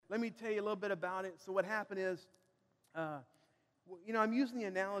let me tell you a little bit about it. So what happened is, I'm using the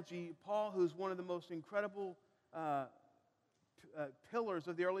analogy, Paul, who's one of the most incredible pillars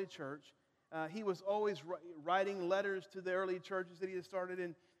of the early church. He was always writing letters to the early churches that he had started,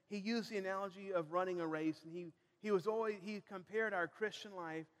 and he used the analogy of running a race. And he compared our Christian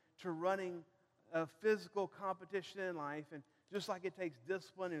life to running a physical competition in life. And just like it takes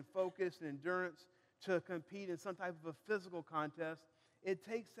discipline and focus and endurance to compete in some type of a physical contest, it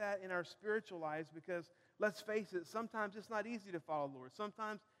takes that in our spiritual lives, because let's face it, sometimes it's not easy to follow the Lord.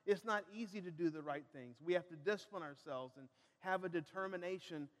 Sometimes it's not easy to do the right things. We have to discipline ourselves and have a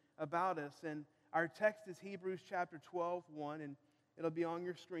determination about us. And our text is Hebrews chapter 12:1, and it'll be on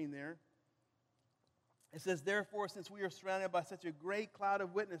your screen there. It says, "Therefore, since we are surrounded by such a great cloud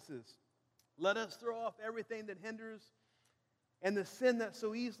of witnesses, let us throw off everything that hinders and the sin that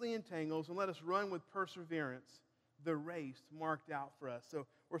so easily entangles, and let us run with perseverance the race marked out for us." So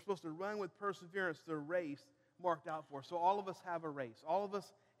we're supposed to run with perseverance the race marked out for us. So all of us have a race. All of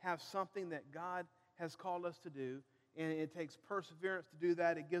us have something that God has called us to do, and it takes perseverance to do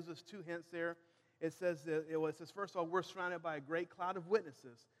that. It gives us two hints there. It says, first of all, we're surrounded by a great cloud of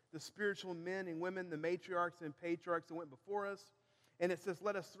witnesses, the spiritual men and women, the matriarchs and patriarchs that went before us. And it says,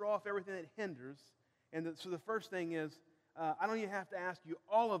 let us throw off everything that hinders. And so the first thing is, I don't even have to ask you,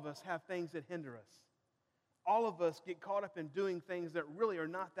 all of us have things that hinder us. All of us get caught up in doing things that really are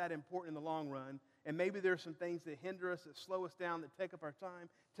not that important in the long run. And maybe there's some things that hinder us, that slow us down, that take up our time,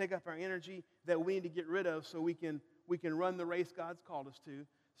 take up our energy, that we need to get rid of so we can run the race God's called us to.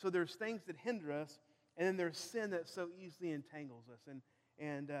 So there's things that hinder us, and then there's sin that so easily entangles us.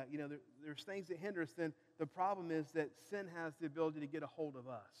 There's things that hinder us. Then the problem is that sin has the ability to get a hold of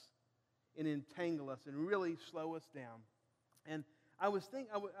us and entangle us and really slow us down. And I was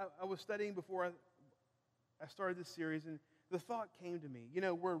studying before I started this series, and the thought came to me,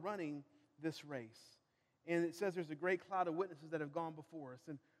 we're running this race. And it says there's a great cloud of witnesses that have gone before us.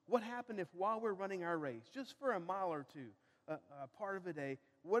 And what happened if while we're running our race, just for a mile or two, a part of a day,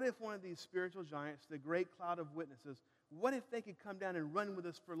 what if one of these spiritual giants, the great cloud of witnesses, what if they could come down and run with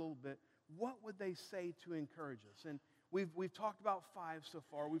us for a little bit? What would they say to encourage us? And we've talked about 5 so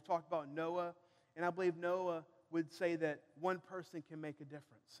far. We've talked about Noah, and I believe Noah would say that one person can make a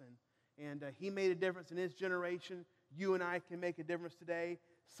difference. And he made a difference in his generation. You and I can make a difference today.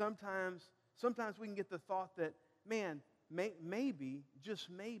 Sometimes we can get the thought that, man, maybe, just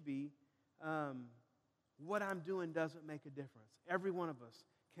maybe, what I'm doing doesn't make a difference. Every one of us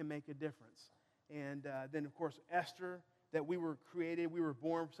can make a difference. And then, of course, Esther, that we were created, we were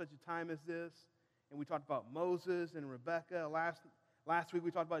born for such a time as this. And we talked about Moses and Rebecca. Last week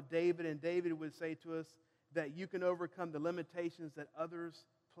we talked about David, and David would say to us that you can overcome the limitations that others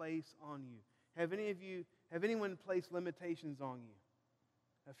place on you. Have anyone placed limitations on you?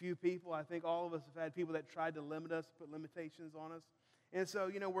 A few people. I think all of us have had people that tried to limit us, put limitations on us. And so,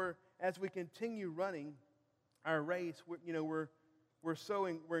 as we continue running our race, we're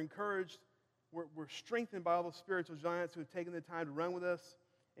encouraged, we're strengthened by all the spiritual giants who have taken the time to run with us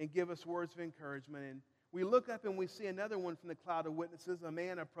and give us words of encouragement. And we look up and we see another one from the cloud of witnesses, a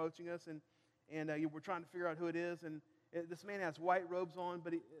man approaching us, and we're trying to figure out who it is. And this man has white robes on,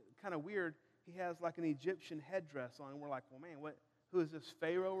 but kind of weird. He has like an Egyptian headdress on. And we're like, well, man, who is this,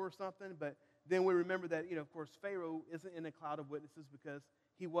 Pharaoh or something? But then we remember that, of course, Pharaoh isn't in a cloud of witnesses because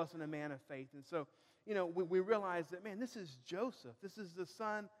he wasn't a man of faith. And so, we realize that, man, this is Joseph. This is the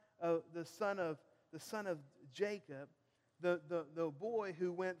son of Jacob, the boy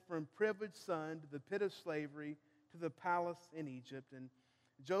who went from privileged son to the pit of slavery to the palace in Egypt. And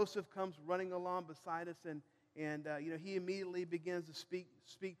Joseph comes running along beside us, and he immediately begins to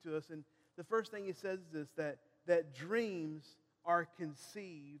speak to us. And the first thing he says is this, that dreams are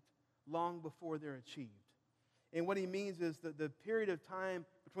conceived long before they're achieved. And what he means is that the period of time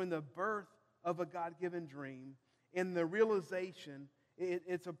between the birth of a God-given dream and the realization,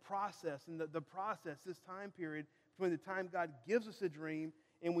 it's a process. And the process, this time period between the time God gives us a dream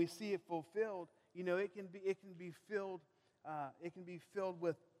and we see it fulfilled, it can be filled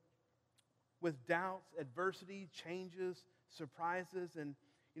with doubts, adversity, changes, surprises. And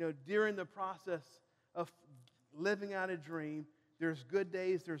during the process of living out a dream, there's good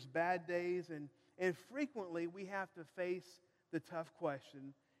days, there's bad days, and frequently we have to face the tough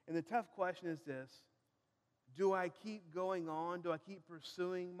question. And the tough question is this: do I keep going on? Do I keep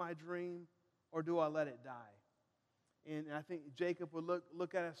pursuing my dream? Or do I let it die? And I think Jacob would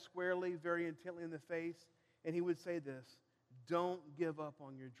look at us squarely, very intently in the face, and he would say this: don't give up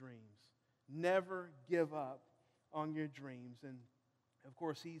on your dreams. Never give up on your dreams. And of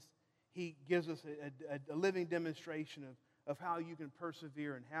course, he gives us a living demonstration of how you can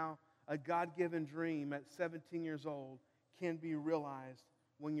persevere and how a God-given dream at 17 years old can be realized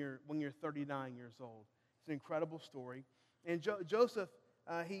when you're 39 years old. It's an incredible story. And Joseph,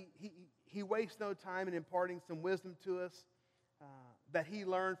 he wastes no time in imparting some wisdom to us that he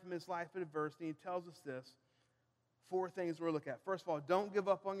learned from his life of adversity. He tells us this. 4 things we'll look at. First of all, don't give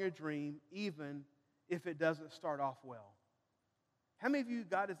up on your dream, even if it doesn't start off well. How many of you,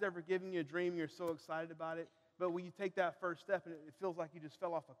 God has ever given you a dream, you're so excited about it, but when you take that first step and it feels like you just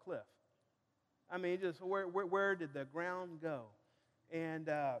fell off a cliff? I mean, just where did the ground go? And,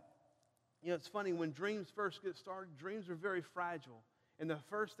 it's funny, when dreams first get started, dreams are very fragile. And the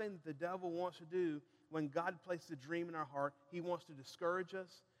first thing that the devil wants to do when God places a dream in our heart, he wants to discourage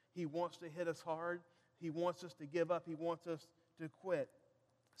us. He wants to hit us hard. He wants us to give up. He wants us to quit.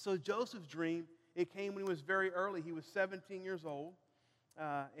 So Joseph's dream, it came when he was very early. He was 17 years old.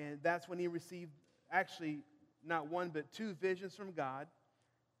 And that's when he received, actually, not one but 2 visions from God.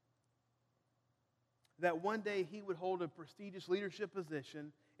 That one day he would hold a prestigious leadership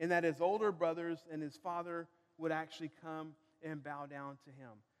position and that his older brothers and his father would actually come and bow down to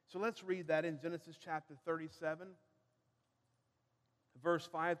him. So let's read that in Genesis chapter 37, verse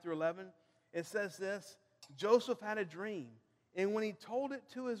 5 through 11. It says this: Joseph had a dream, and when he told it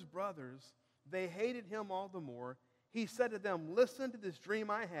to his brothers, they hated him all the more. He said to them, "Listen to this dream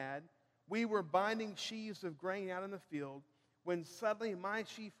I had. We were binding sheaves of grain out in the field, when suddenly my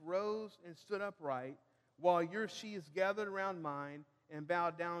sheaf rose and stood upright, while your sheaves gathered around mine and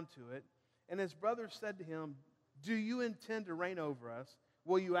bowed down to it." And his brothers said to him, "Do you intend to reign over us?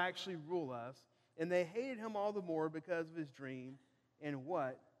 Will you actually rule us?" And they hated him all the more because of his dream and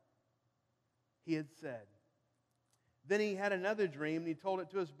what he had said. Then he had another dream, and he told it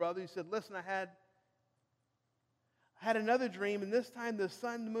to his brother. He said, "Listen, I had another dream, and this time the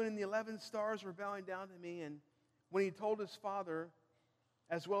sun, the moon, and the 11 stars were bowing down to me." And when he told his father,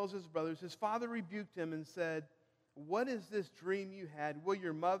 as well as his brothers, his father rebuked him and said, "What is this dream you had? Will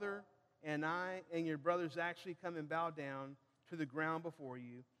your mother and I and your brothers actually come and bow down to the ground before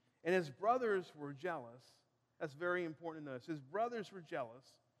you?" And his brothers were jealous. That's very important to notice. His brothers were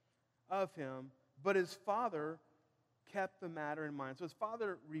jealous of him, but his father kept the matter in mind. So his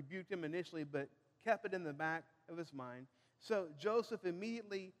father rebuked him initially, but kept it in the back of his mind. So Joseph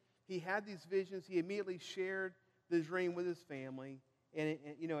immediately, he had these visions. He immediately shared the dream with his family, and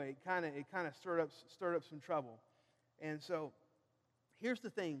it kind of stirred up some trouble. And so here's the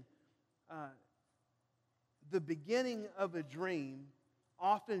thing: the beginning of a dream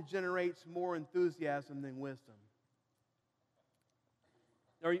often generates more enthusiasm than wisdom.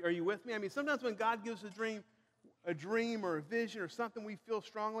 Are you with me? I mean, sometimes when God gives a dream or a vision or something we feel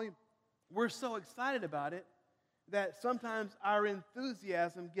strongly, we're so excited about it that sometimes our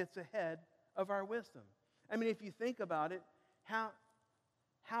enthusiasm gets ahead of our wisdom. I mean, if you think about it,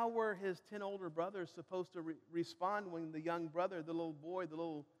 how were his 10 older brothers supposed to respond when the young brother, the little boy, the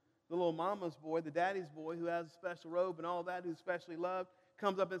little mama's boy, the daddy's boy who has a special robe and all that, who's specially loved,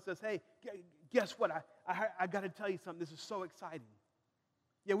 comes up and says, "Hey, guess what? I got to tell you something. This is so exciting.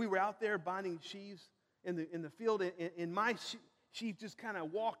 Yeah, we were out there binding sheaves in the field, and my sheaf just kind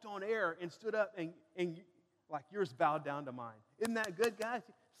of walked on air and stood up, and like yours bowed down to mine. Isn't that good, guys?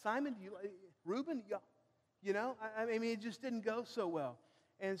 Simon, Reuben, I mean, it just didn't go so well.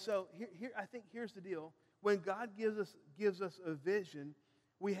 And so here I think here's the deal: when God gives us a vision,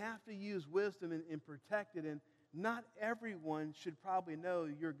 we have to use wisdom and protect it. And not everyone should probably know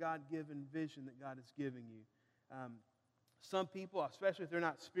your God-given vision that God has given you. Some people, especially if they're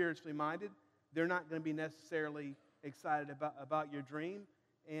not spiritually minded, they're not going to be necessarily excited about your dream.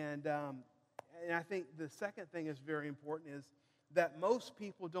 And I think the second thing is very important is that most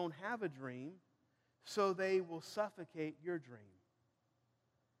people don't have a dream, so they will suffocate your dream.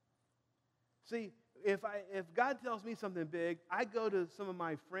 See, if God tells me something big, I go to some of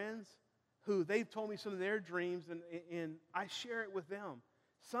my friends who they've told me some of their dreams, and I share it with them.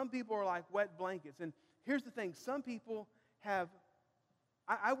 Some people are like wet blankets. And here's the thing: some people have,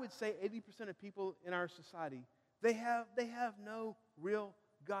 I would say 80% of people in our society, they have no real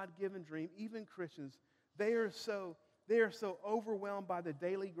God-given dream. Even Christians, they are so overwhelmed by the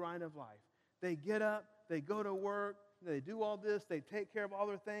daily grind of life. They get up, they go to work, they do all this, they take care of all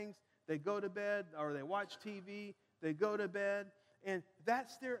their things, they go to bed, or they watch TV, they go to bed, and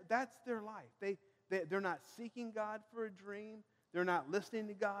that's their life. They're not seeking God for a dream. They're not listening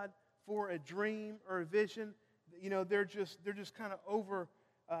to God for a dream or a vision. They're just kind of over.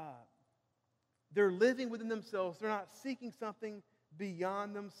 They're living within themselves. They're not seeking something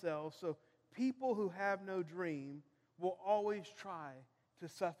beyond themselves. So people who have no dream will always try to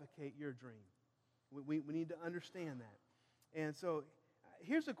suffocate your dream. We need to understand that. And so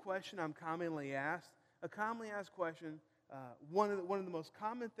here's a question I'm commonly asked. A commonly asked question, one of the most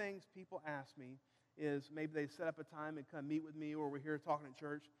common things people ask me is maybe they set up a time and come meet with me, or we're here talking at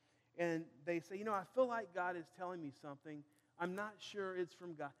church, and they say, I feel like God is telling me something. I'm not sure it's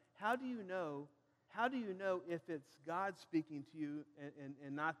from God. How do you know if it's God speaking to you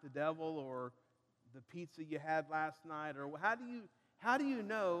and not the devil or the pizza you had last night? Or how do you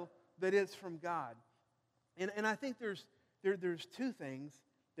know that it's from God? And I think there's two things.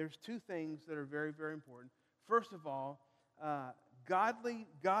 There's two things that are very, very important. First of all, godly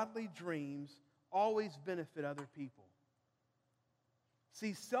dreams always benefit other people.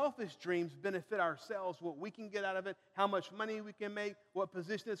 See, selfish dreams benefit ourselves, what we can get out of it, how much money we can make, what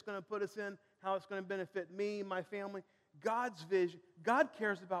position it's going to put us in, how it's going to benefit me, my family. God's vision, God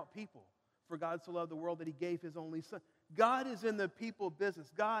cares about people. For God so loved the world that He gave His only Son. God is in the people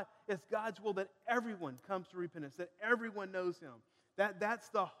business. It's God's will that everyone comes to repentance, that everyone knows Him. That's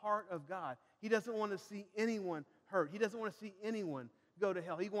the heart of God. He doesn't want to see anyone hurt. He doesn't want to see anyone go to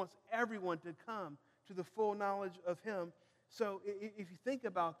hell. He wants everyone to come to the full knowledge of Him. So if you think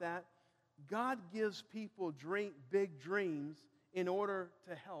about that, God gives people big dreams in order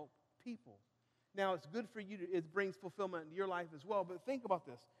to help people. Now, it's good for you. It brings fulfillment in your life as well. But think about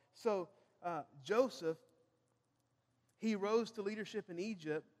this. So Joseph, he rose to leadership in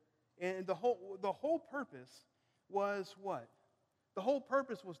Egypt, and the whole purpose was what? The whole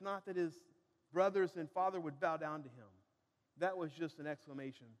purpose was not that his brothers and father would bow down to him. That was just an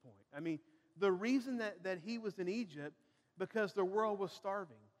exclamation point. I mean, the reason that he was in Egypt, because the world was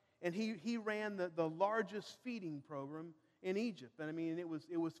starving. And he ran the largest feeding program in Egypt. And I mean, it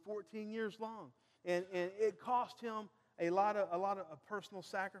was 14 years long. And it cost him a lot of personal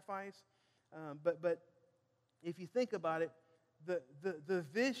sacrifice. But if you think about it, the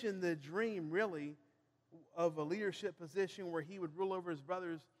vision, the dream really of a leadership position where he would rule over his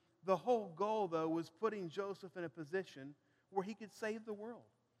brothers, the whole goal, though, was putting Joseph in a position where he could save the world.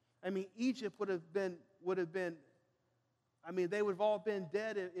 I mean, Egypt would have been, they would have all been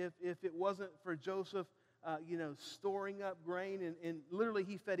dead if it wasn't for Joseph, storing up grain. And literally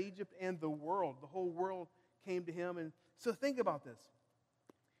he fed Egypt and the world. The whole world came to him. And so think about this.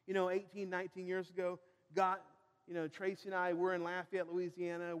 18, 19 years ago, God, Tracy and I, we're in Lafayette,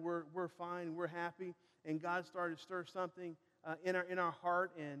 Louisiana. We're fine. We're happy. And God started to stir something in our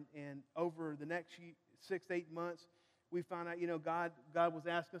heart. And over the next 6 to 8 months, we found out, God was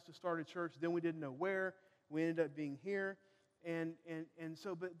asking us to start a church. Then we didn't know where. We ended up being here. And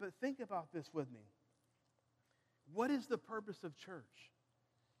so, but think about this with me. What is the purpose of church?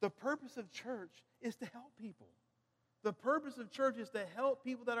 The purpose of church is to help people. The purpose of church is to help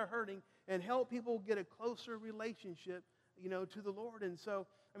people that are hurting and help people get a closer relationship, to the Lord. And so,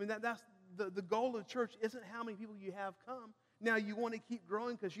 that's the goal of church isn't how many people you have come. Now, you want to keep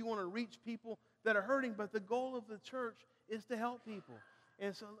growing because you want to reach people that are hurting, but the goal of the church is to help people.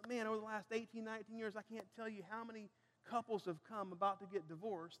 And so, man, over the last 18, 19 years, I can't tell you how many couples have come about to get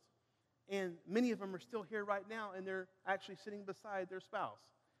divorced, and many of them are still here right now, and they're actually sitting beside their spouse.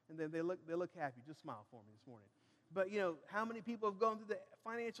 And then they look happy. Just smile for me this morning. But, how many people have gone through the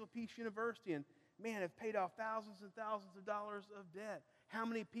Financial Peace University and, man, have paid off thousands and thousands of dollars of debt? How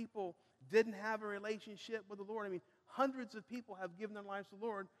many people didn't have a relationship with the Lord? Hundreds of people have given their lives to the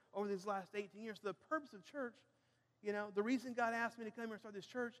Lord over these last 18 years. The purpose of church, the reason God asked me to come here and start this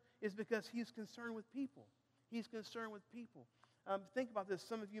church is because He's concerned with people. He's concerned with people. Think about this.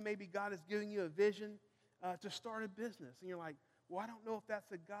 Some of you, maybe God is giving you a vision to start a business. And you're like, well, I don't know if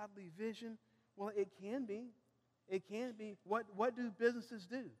that's a godly vision. Well, it can be. It can be. What do businesses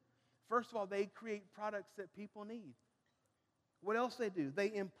do? First of all, they create products that people need. What else they do?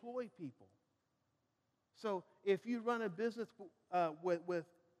 They employ people. So if you run a business with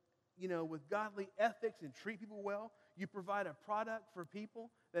godly ethics and treat people well, you provide a product for people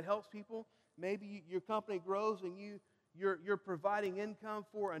that helps people. Maybe your company grows and you're providing income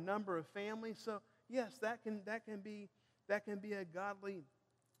for a number of families. So yes, that can be a godly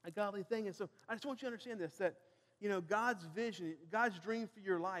thing. And so I just want you to understand this, that God's vision, God's dream for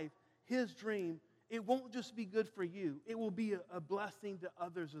your life, His dream, it won't just be good for you. It will be a blessing to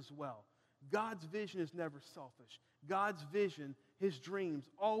others as well. God's vision is never selfish. God's vision, His dreams,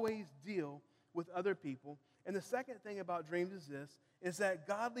 always deal with other people. And the second thing about dreams is that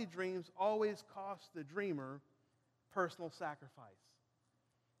godly dreams always cost the dreamer personal sacrifice.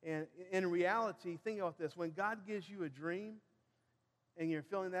 And in reality, think about this. When God gives you a dream and you're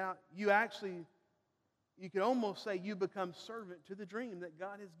filling that out, you could almost say you become servant to the dream that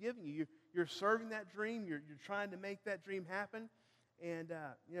God has given you. You're serving that dream. You're trying to make that dream happen. And,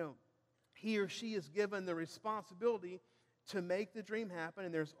 He or she is given the responsibility to make the dream happen,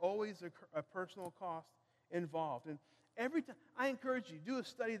 and there's always a personal cost involved. And every time, I encourage you, do a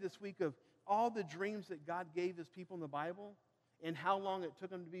study this week of all the dreams that God gave His people in the Bible and how long it took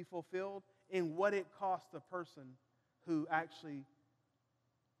them to be fulfilled and what it cost the person who actually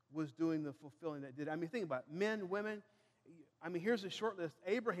was doing the fulfilling that did. I mean, think about it. Men, women. I mean, here's a short list.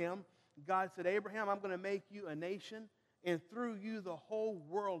 Abraham, God said, Abraham, I'm going to make you a nation, and through you the whole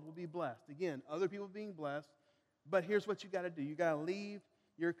world will be blessed. Again, other people being blessed. But here's what you got to do. You got to leave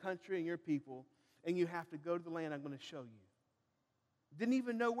your country and your people, and you have to go to the land I'm going to show you. Didn't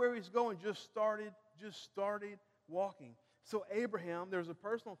even know where he's going, just started walking. So Abraham, there's a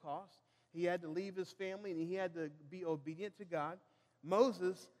personal cost. He had to leave his family, and he had to be obedient to God.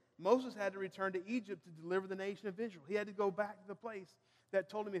 Moses had to return to Egypt to deliver the nation of Israel. He had to go back to the place that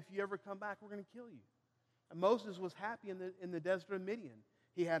told him, if you ever come back, we're going to kill you. And Moses was happy in the desert of Midian.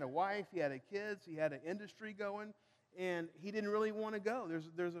 He had a wife, he had kids, he had an industry going, and he didn't really want to go.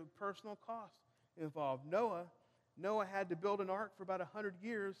 There's a personal cost involved. Noah had to build an ark for about 100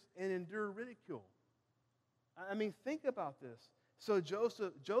 years and endure ridicule. I mean, think about this. So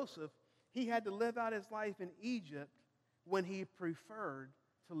Joseph, he had to live out his life in Egypt when he preferred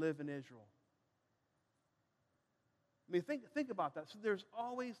to live in Israel. I mean, think about that. So there's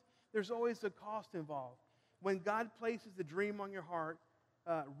always a cost involved. When God places the dream on your heart,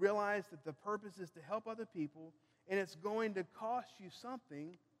 realize that the purpose is to help other people, and it's going to cost you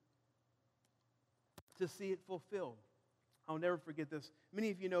something to see it fulfilled. I'll never forget this. Many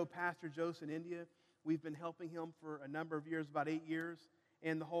of you know Pastor Joseph in India. We've been helping him for a number of years, about 8 years,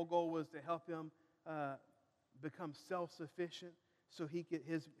 and the whole goal was to help him become self-sufficient so he could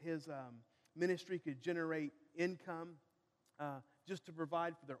his ministry could generate income just to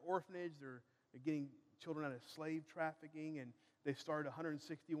provide for their orphanage. They're getting children out of slave trafficking, and they've started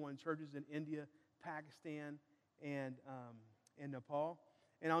 161 churches in India, Pakistan, and Nepal.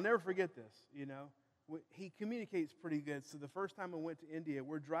 And I'll never forget this, you know. He communicates pretty good. So the first time I went to India,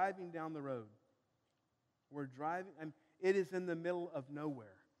 we're driving down the road. It is in the middle of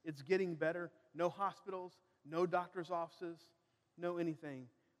nowhere. It's getting better. No hospitals, no doctor's offices, no anything.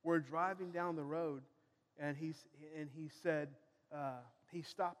 We're driving down the road, and he said, he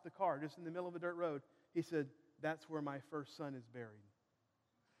stopped the car just in the middle of a dirt road. He said, that's where my first son is buried.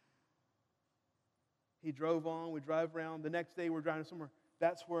 He drove on, we drive around. The next day we're driving somewhere.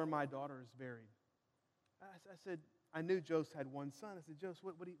 That's where my daughter is buried. I said, I knew Joseph had one son. I said, Joseph,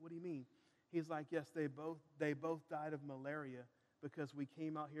 what do you mean? He's like, yes, they both died of malaria because we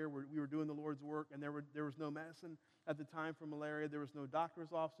came out here, we were doing the Lord's work, and there was no medicine at the time for malaria. There was no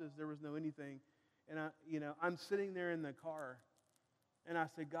doctor's offices. There was no anything. And I'm sitting there in the car, and I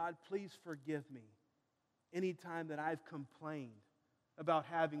said, God, please forgive me anytime that I've complained about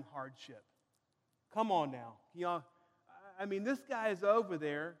having hardship. Come on now. Y'all, I mean, this guy is over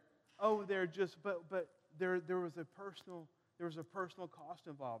there just, but there was a personal cost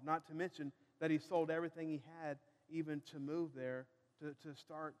involved, not to mention that he sold everything he had even to move there to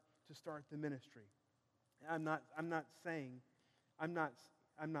start the ministry. I'm not saying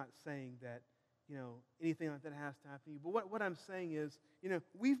that, you know, anything like that has to happen to you. But what I'm saying is, you know,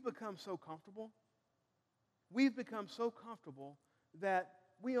 we've become so comfortable. We've become so comfortable that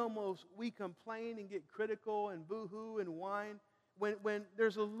we complain and get critical and boo-hoo and whine when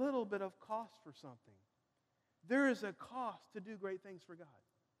there's a little bit of cost for something. There is a cost to do great things for God.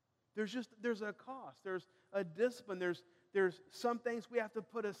 There's a cost. There's a discipline. There's some things we have to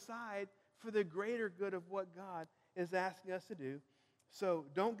put aside for the greater good of what God is asking us to do. So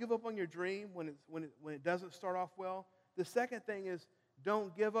don't give up on your dream when it doesn't start off well. The second thing is,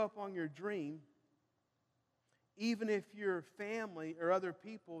 don't give up on your dream even if your family or other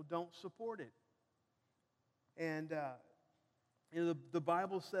people don't support it. And the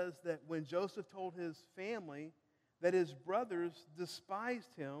Bible says that when Joseph told his family that his brothers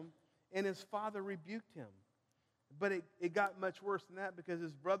despised him and his father rebuked him. But it got much worse than that because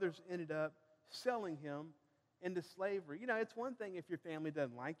his brothers ended up selling him into slavery. You know, it's one thing if your family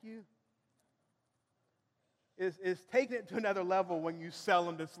doesn't like you. It's taking it to another level when you sell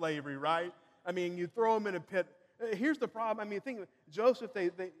them to slavery, right? I mean, you throw them in a pit. Here's the problem. I mean, think of it. Joseph,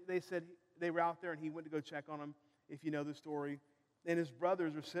 they said they were out there and he went to go check on them, if you know the story. And his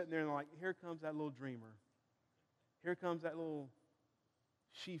brothers are sitting there and they're like, here comes that little dreamer. Here comes that little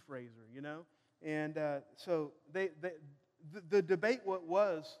sheaf raiser, you know? And so the debate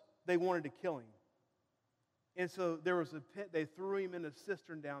was they wanted to kill him. And so there was a pit. They threw him in a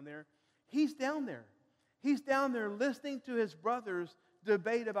cistern down there. He's down there. He's down there listening to his brothers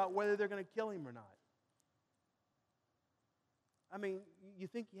debate about whether they're going to kill him or not. I mean, you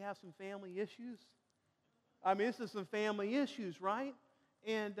think you have some family issues? I mean, this is some family issues, right?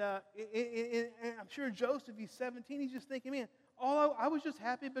 And I'm sure Joseph, he's 17, he's just thinking, man, I was just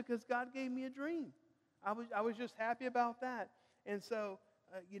happy because God gave me a dream. I was just happy about that. And so,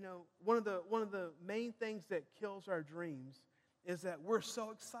 one of the main things that kills our dreams is that we're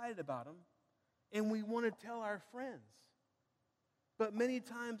so excited about them, and we want to tell our friends. But many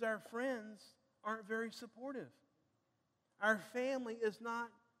times our friends aren't very supportive. Our family is not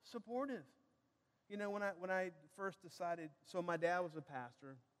supportive. When I first decided, so my dad was a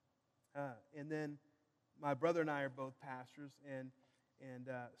pastor, and then my brother and I are both pastors, and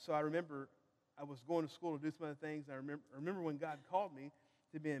so I remember I was going to school to do some other things. I remember when God called me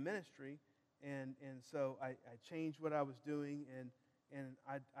to be in ministry, and so I changed what I was doing, and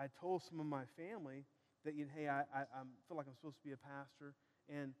I told some of my family that, hey, I feel like I'm supposed to be a pastor,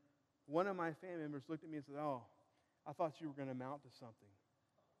 and one of my family members looked at me and said, oh, I thought you were going to amount to something.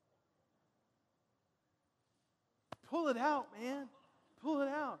 Pull it out, man. Pull it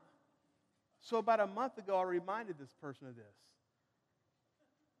out. So about a month ago, I reminded this person of this.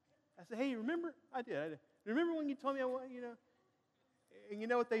 I said, hey, remember? I did. Remember when you told me I want, And you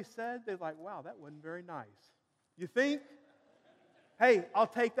know what they said? They're like, wow, that wasn't very nice. You think? Hey, I'll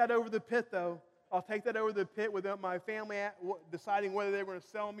take that over the pit, though. I'll take that over the pit without my family deciding whether they were going to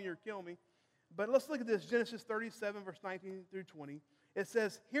sell me or kill me. But let's look at this, Genesis 37, verse 19 through 20. It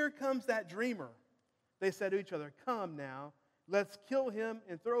says, here comes that dreamer. They said to each other, come now, let's kill him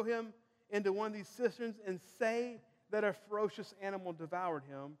and throw him into one of these cisterns and say that a ferocious animal devoured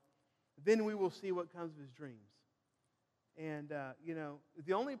him. Then we will see what comes of his dreams. And,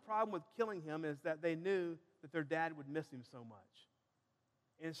 the only problem with killing him is that they knew that their dad would miss him so much.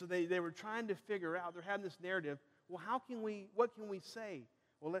 And so they were trying to figure out, they're having this narrative, well, what can we say?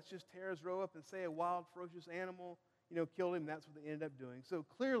 Well, let's just tear his robe up and say a wild, ferocious animal, killed him. That's what they ended up doing. So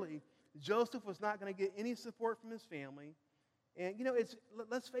clearly, Joseph was not going to get any support from his family. And,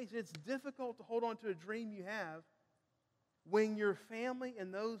 let's face it, it's difficult to hold on to a dream you have when your family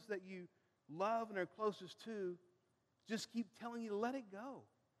and those that you love and are closest to just keep telling you to let it go.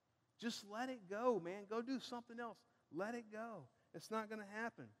 Just let it go, man. Go do something else. Let it go. It's not going to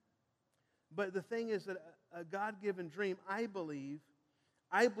happen. But the thing is that a God-given dream, I believe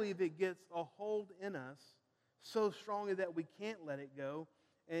it gets a hold in us so strongly that we can't let it go.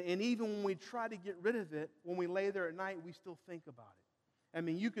 And even when we try to get rid of it, when we lay there at night, we still think about it. I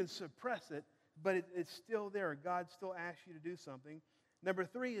mean, you can suppress it, but it's still there. God still asks you to do something. Number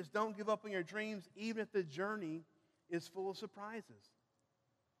 3 is don't give up on your dreams, even if the journey is full of surprises.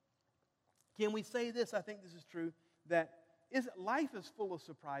 Can we say this? I think this is true, that life is full of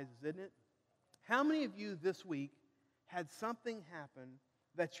surprises, isn't it? How many of you this week had something happen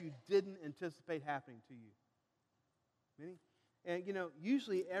that you didn't anticipate happening to you? Many? And,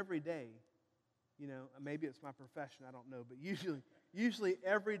 usually every day, maybe it's my profession, I don't know, but usually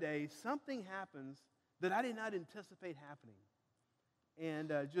every day something happens that I did not anticipate happening.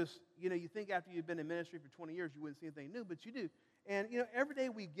 And you think after you've been in ministry for 20 years, you wouldn't see anything new, but you do. And, every day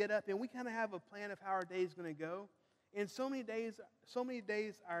we get up and we kind of have a plan of how our day is going to go. And so many days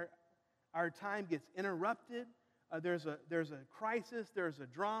our time gets interrupted. There's a crisis, there's a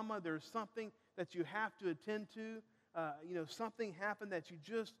drama, there's something that you have to attend to. Something happened that you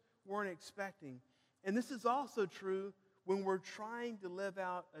just weren't expecting. And this is also true when we're trying to live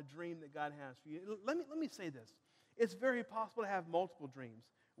out a dream that God has for you. Let me say this. It's very possible to have multiple dreams.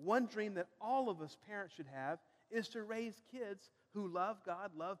 One dream that all of us parents should have is to raise kids who love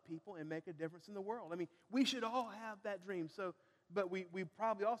God, love people, and make a difference in the world. I mean, we should all have that dream. But we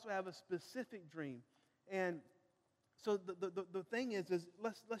probably also have a specific dream. And so the thing is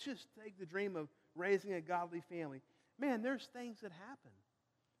let's just take the dream of raising a godly family. Man, there's things that happen.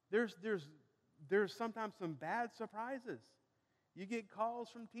 There's sometimes some bad surprises. You get calls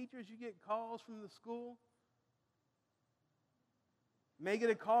from teachers. You get calls from the school. May get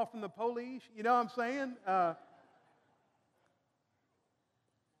a call from the police. You know what I'm saying?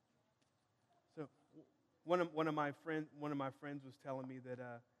 So one of my friends was telling me that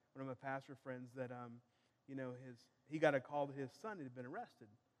one of my pastor friends that he got a call that his son had been arrested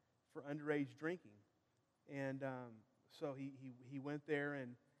for underage drinking, and so he went there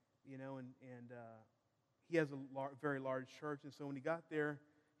and he has a very large church, and so when he got there,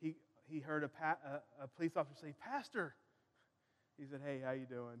 he heard a police officer say, "Pastor." He said, "Hey, how you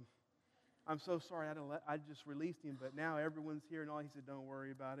doing? I'm so sorry. I just released him, but now everyone's here and all." He said, "Don't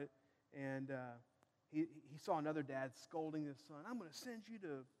worry about it." And he saw another dad scolding his son. "I'm going to send you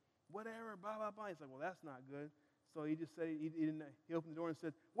to whatever, blah, blah, blah." He's like, "Well, that's not good." So he just said, he opened the door and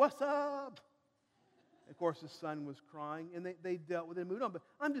said, "What's up?" Of course, his son was crying, and they dealt with it and moved on. But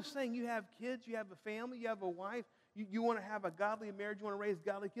I'm just saying, you have kids, you have a family, you have a wife, you want to have a godly marriage, you want to raise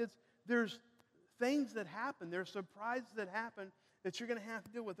godly kids. There's things that happen. There's surprises that happen that you're going to have to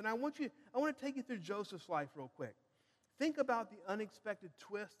deal with. And I want to take you through Joseph's life real quick. Think about the unexpected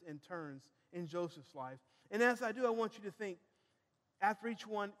twists and turns in Joseph's life. And as I do, I want you to think, after each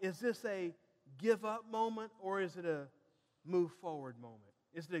one, is this a give up moment or is it a move forward moment?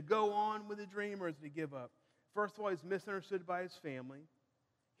 Is it a go on with a dream or is it a give up? First of all, he's misunderstood by his family.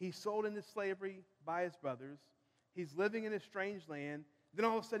 He's sold into slavery by his brothers. He's living in a strange land. Then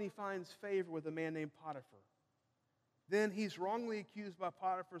all of a sudden he finds favor with a man named Potiphar. Then he's wrongly accused by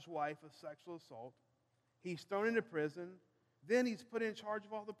Potiphar's wife of sexual assault. He's thrown into prison. Then he's put in charge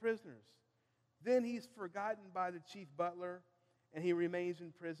of all the prisoners. Then he's forgotten by the chief butler, and he remains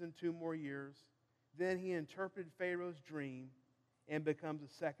in prison 2 more years. Then he interpreted Pharaoh's dream and becomes the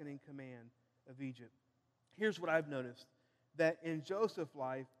second in command of Egypt. Here's what I've noticed, that in Joseph's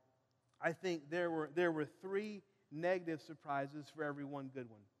life, I think there were 3 negative surprises for every one good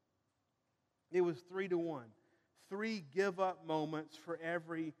one. It was 3-1. 3 give-up moments for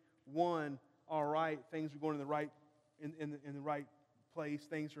every one. All right, things are going in the right place.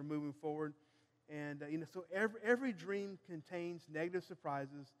 Things are moving forward, and so every dream contains negative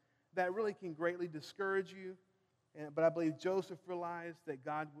surprises that really can greatly discourage you. But I believe Joseph realized that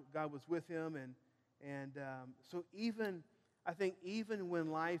God was with him, and so even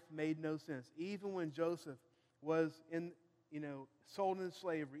when life made no sense, even when Joseph was sold into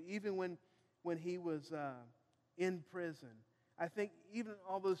slavery, even when he was in prison, I think even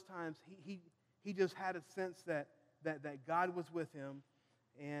all those times he just had a sense that God was with him,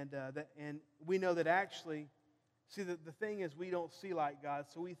 and we know that actually, see, the thing is, we don't see like God,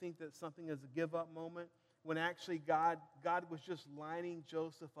 so we think that something is a give up moment, when actually God was just lining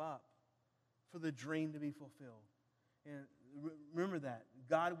Joseph up for the dream to be fulfilled. And remember that.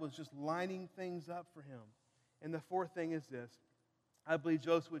 God was just lining things up for him. And the fourth thing is this. I believe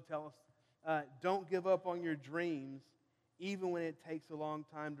Joseph would tell us, don't give up on your dreams, even when it takes a long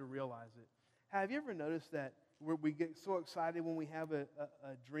time to realize it. Have you ever noticed that we get so excited when we have a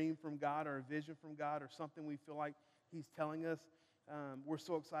dream from God or a vision from God or something we feel like he's telling us? We're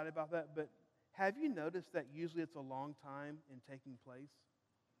so excited about that. But have you noticed that usually it's a long time in taking place?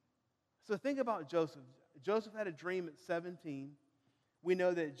 So think about Joseph. Joseph had a dream at 17. We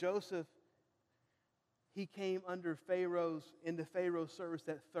know that Joseph, he came into Pharaoh's service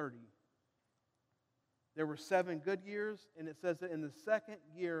at 30. There were 7 good years, and it says that in the second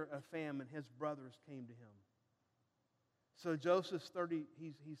year of famine, his brothers came to him. So Joseph's 30,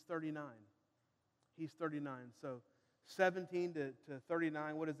 he's 39. He's 39. So 17 to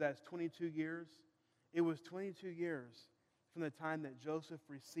 39, what is that? It's 22 years. It was 22 years from the time that Joseph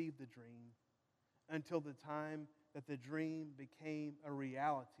received the dream until the time that the dream became a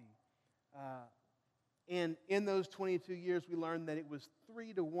reality. And in those 22 years, we learned that it was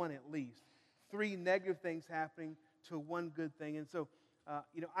 3-1 at least. 3 negative things happening to 1 good thing. And so,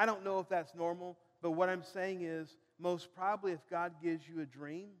 I don't know if that's normal, but what I'm saying is, most probably if God gives you a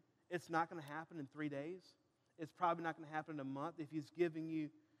dream, it's not going to happen in 3 days. It's probably not going to happen in a month. If he's giving you,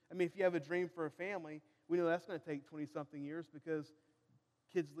 if you have a dream for a family, we know that's going to take 20-something years because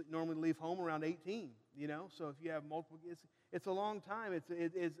kids normally leave home around 18, So if you have multiple, it's a long time.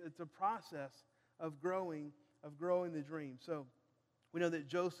 It's a process of growing the dream. So we know that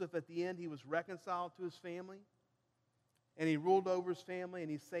Joseph, at the end, he was reconciled to his family, and he ruled over his family, and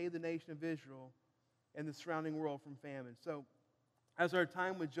he saved the nation of Israel and the surrounding world from famine. So as our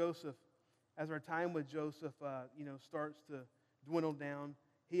time with Joseph starts to dwindle down,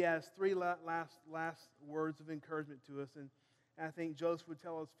 he has 3 last words of encouragement to us. And I think Joseph would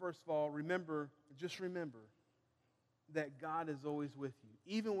tell us, first of all, just remember that God is always with you.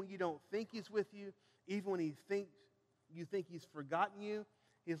 Even when you don't think he's with you, even when you think he's forgotten you,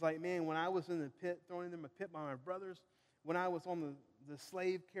 he's like, man, when I was in the pit, thrown in a pit by my brothers, when I was on the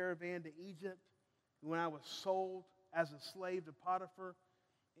slave caravan to Egypt, when I was sold as a slave to Potiphar,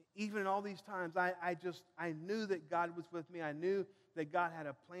 even in all these times, I knew that God was with me. I knew that God had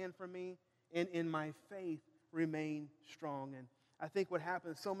a plan for me, and in my faith remained strong. And I think what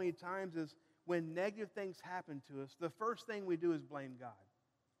happens so many times is when negative things happen to us, the first thing we do is blame God.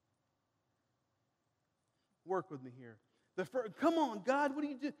 Work with me here. Come on, God, what do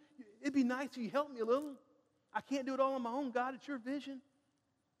you do? It'd be nice if you help me a little. I can't do it all on my own, God. It's your vision.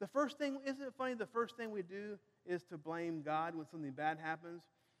 Isn't it funny? The first thing we do is to blame God when something bad happens.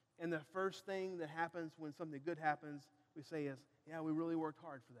 And the first thing that happens when something good happens, we say is, yeah, we really worked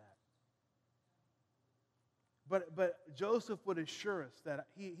hard for that. But Joseph would assure us that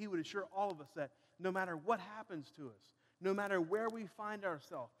he would assure all of us that no matter what happens to us, no matter where we find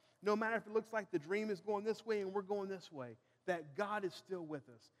ourselves, no matter if it looks like the dream is going this way and we're going this way, that God is still with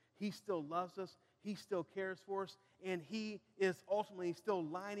us. He still loves us. He still cares for us. And He is ultimately still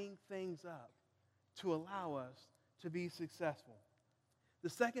lining things up to allow us to be successful. The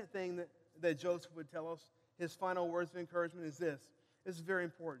second thing that Joseph would tell us, his final words of encouragement, is this. This is very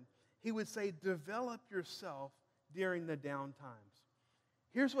important. He would say, develop yourself during the down times.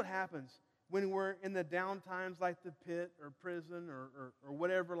 Here's what happens when we're in the down times like the pit or prison or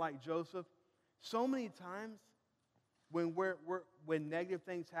whatever like Joseph. So many times when when negative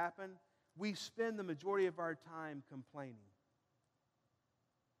things happen, we spend the majority of our time complaining.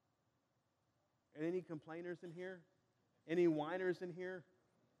 Are any complainers in here? Any whiners in here?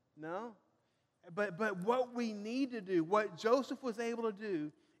 No? But what we need to do, what Joseph was able to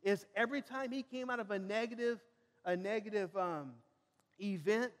do, is every time he came out of a negative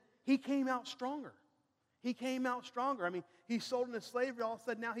event, he came out stronger. He came out stronger. I mean, he's sold into slavery. All of a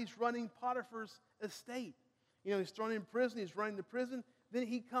sudden, now he's running Potiphar's estate. You know, he's thrown in prison. He's running the prison. Then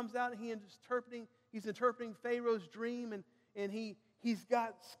he comes out and he's interpreting Pharaoh's dream, and he's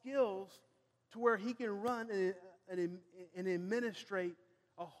got skills to where he can run and administrate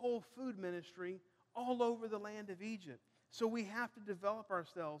a whole food ministry all over the land of Egypt. So we have to develop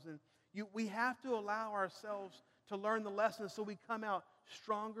ourselves, and we have to allow ourselves to learn the lessons so we come out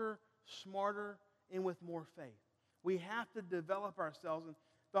stronger, smarter, and with more faith. We have to develop ourselves. And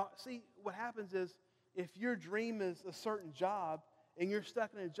see, what happens is if your dream is a certain job and you're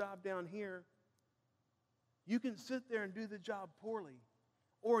stuck in a job down here, you can sit there and do the job poorly,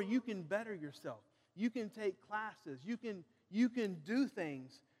 or you can better yourself. You can take classes. You can do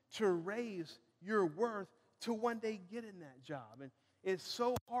things to raise your worth to one day get in that job. And it's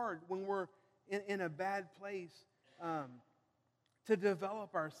so hard when we're in a bad place to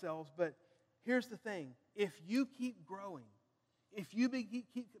develop ourselves. But here's the thing. If you keep growing, if you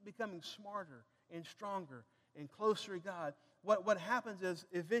keep becoming smarter and stronger and closer to God, what happens is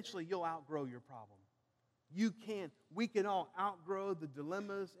eventually you'll outgrow your problem. We can all outgrow the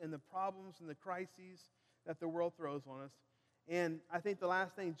dilemmas and the problems and the crises that the world throws on us. And I think the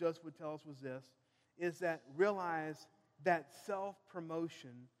last thing Joseph would tell us was this, is that realize that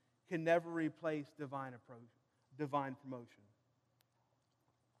self-promotion can never replace divine promotion.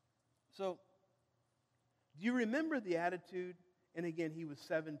 So, do you remember the attitude? And again, he was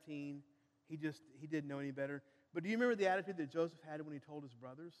 17. He didn't know any better. But do you remember the attitude that Joseph had when he told his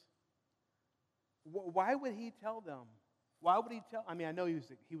brothers? Why would he tell them? Why would he tell? I mean, I know he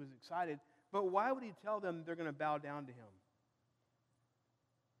was excited, but why would he tell them they're going to bow down to him?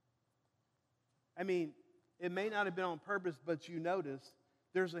 I mean, it may not have been on purpose, but you notice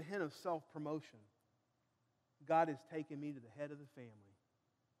there's a hint of self-promotion. God has taken me to the head of the family.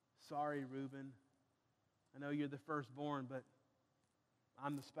 Sorry, Reuben. I know you're the firstborn, but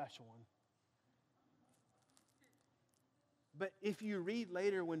I'm the special one. But if you read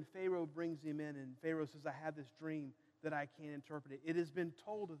later when Pharaoh brings him in and Pharaoh says, I have this dream that I can't interpret it. It has been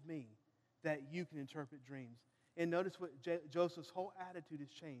told of me that you can interpret dreams. And notice what Joseph's whole attitude has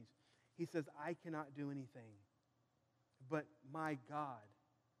changed. He says, I cannot do anything, but my God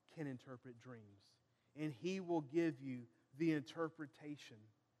can interpret dreams. And He will give you the interpretation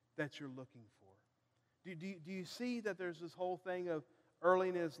that you're looking for. Do you see that there's this whole thing of early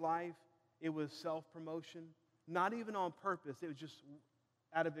in his life, it was self-promotion? Not even on purpose. It was just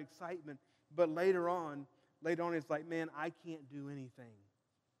out of excitement. But later on, it's like, man, I can't do anything.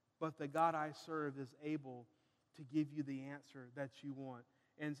 But the God I serve is able to give you the answer that you want.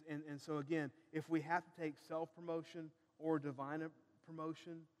 And so again, if we have to take self-promotion or divine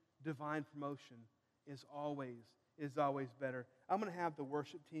promotion is always better. I'm going to have the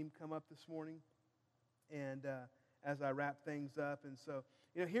worship team come up this morning, and as I wrap things up. And so,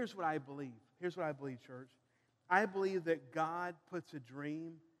 here's what I believe. Here's what I believe, church. I believe that God puts a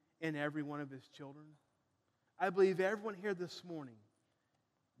dream in every one of His children. I believe everyone here this morning,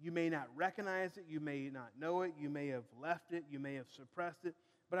 you may not recognize it, you may not know it, you may have left it, you may have suppressed it,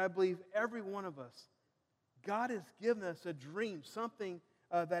 but I believe every one of us, God has given us a dream, something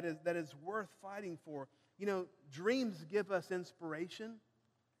that is worth fighting for. Dreams give us inspiration,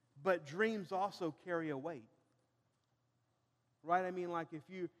 but dreams also carry a weight. Right? I mean, like if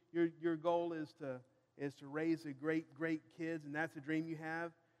your goal is to raise a great kids, and that's a dream you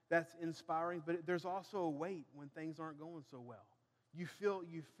have, that's inspiring, but there's also a weight when things aren't going so well. You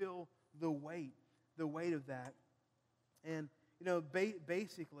feel the weight of that. And,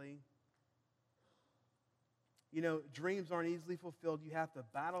 basically, dreams aren't easily fulfilled. You have to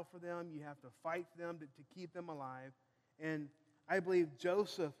battle for them. You have to fight for them to keep them alive. And I believe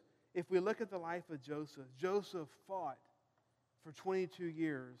Joseph if we look at the life of Joseph, Joseph fought for 22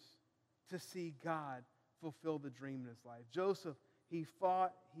 years to see God fulfill the dream in his life. Joseph, he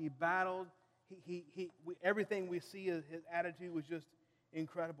fought, he battled, everything we see, his attitude was just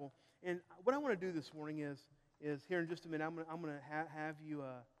incredible. And what I want to do this morning is here in just a minute, I'm going to have you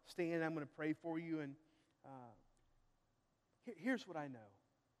stand. I'm going to pray for you. And here's what I know.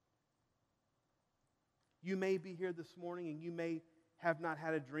 You may be here this morning and you may have not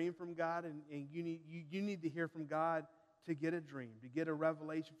had a dream from God, and you need to hear from God to get a dream, to get a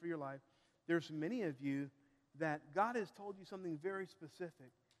revelation for your life. There's many of you that God has told you something very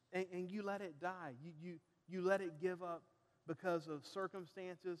specific, and you let it die. You let it give up because of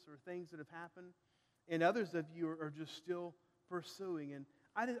circumstances or things that have happened, and others of you are just still pursuing. And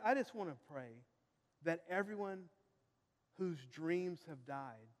I just want to pray that everyone whose dreams have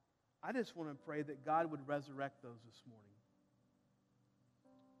died, I just want to pray that God would resurrect those this morning.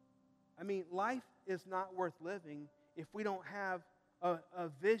 I mean, life is not worth living if we don't have a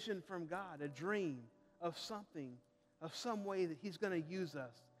vision from God, a dream of something, of some way that He's going to use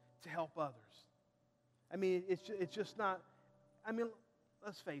us to help others. I mean, it's just not, I mean,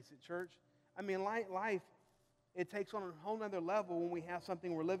 let's face it, church. I mean, life, it takes on a whole nother level when we have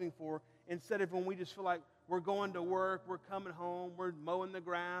something we're living for, instead of when we just feel like we're going to work, we're coming home, we're mowing the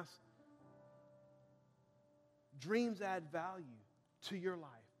grass. Dreams add value to your life.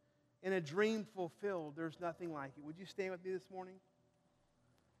 And a dream fulfilled, there's nothing like it. Would you stand with me this morning?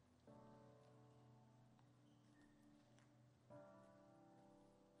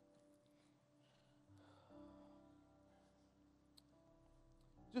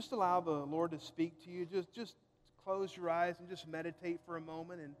 Just allow the Lord to speak to you. Just close your eyes and just meditate for a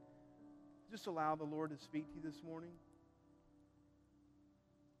moment and just allow the Lord to speak to you this morning.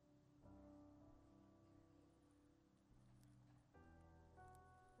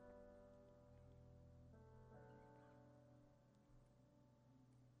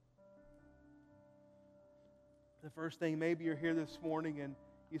 The first thing, maybe you're here this morning and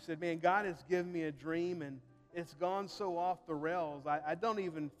you said, man, God has given me a dream and it's gone so off the rails. I don't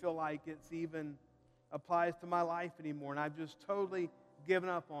even feel like it's even applies to my life anymore, and I've just totally given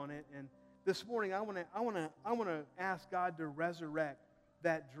up on it. And this morning, I want to ask God to resurrect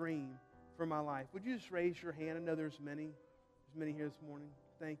that dream for my life. Would you just raise your hand? I know there's many here this morning.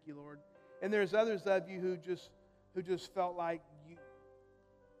 Thank you, Lord. And there's others of you who just felt like you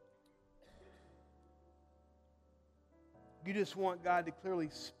just want God to clearly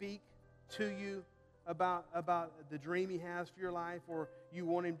speak to you about the dream He has for your life, or you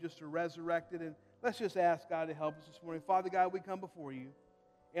want Him just to resurrect it. And let's just ask God to help us this morning. Father God, we come before you.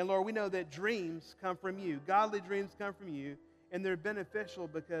 And Lord, we know that dreams come from you. Godly dreams come from you. And they're beneficial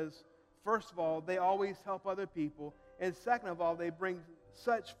because, first of all, they always help other people. And second of all, they bring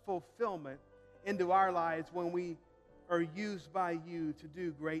such fulfillment into our lives when we are used by you to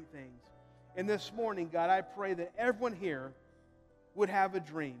do great things. And this morning, God, I pray that everyone here would have a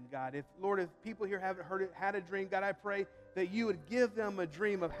dream, God. If people here haven't had a dream, God, I pray that you would give them a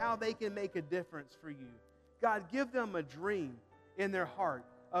dream of how they can make a difference for you. God, give them a dream in their heart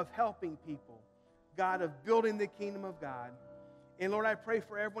of helping people. God, of building the kingdom of God. And Lord, I pray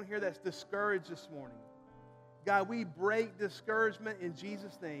for everyone here that's discouraged this morning. God, we break discouragement in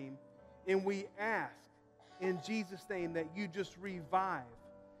Jesus' name, and we ask in Jesus' name that you just revive.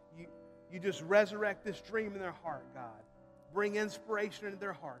 You just resurrect this dream in their heart, God. Bring inspiration into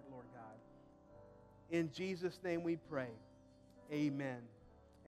their heart, Lord God. In Jesus' name we pray. Amen.